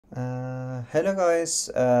Hello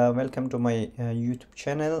guys, welcome to my YouTube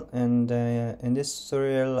channel, and in this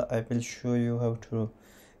tutorial I will show you how to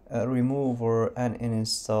remove or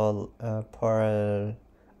uninstall Parallel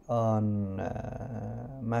on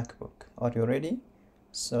MacBook. Are you ready?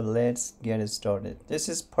 So let's get started. This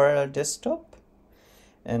is Parallel Desktop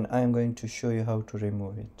and I'm going to show you how to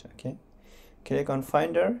remove it. Okay, click on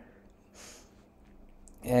Finder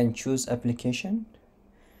and choose Application.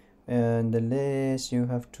 And the list you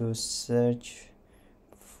have to search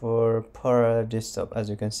for Parallel Desktop, as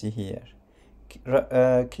you can see here.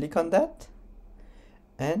 Click on that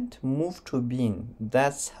and move to bin.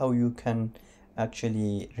 That's how you can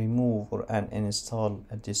actually remove or uninstall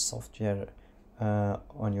this software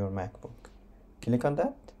on your MacBook. Click on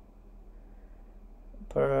that.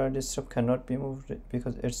 Parallel Desktop cannot be moved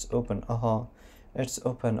because it's open. It's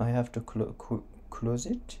open. I have to close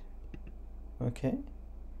it. Okay,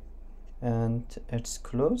 and it's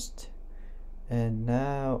closed, and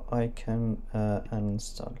now I can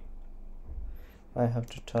uninstall. I have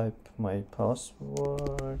to type my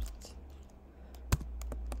password.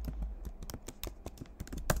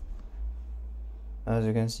 As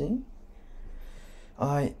you can see,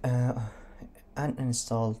 I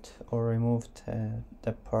uninstalled or removed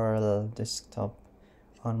the Parallel Desktop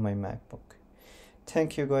on my MacBook.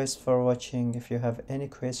 Thank you guys for watching. If you have any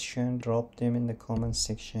question, drop them in the comment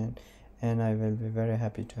section and I will be very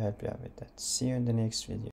happy to help you out with that. See you in the next video.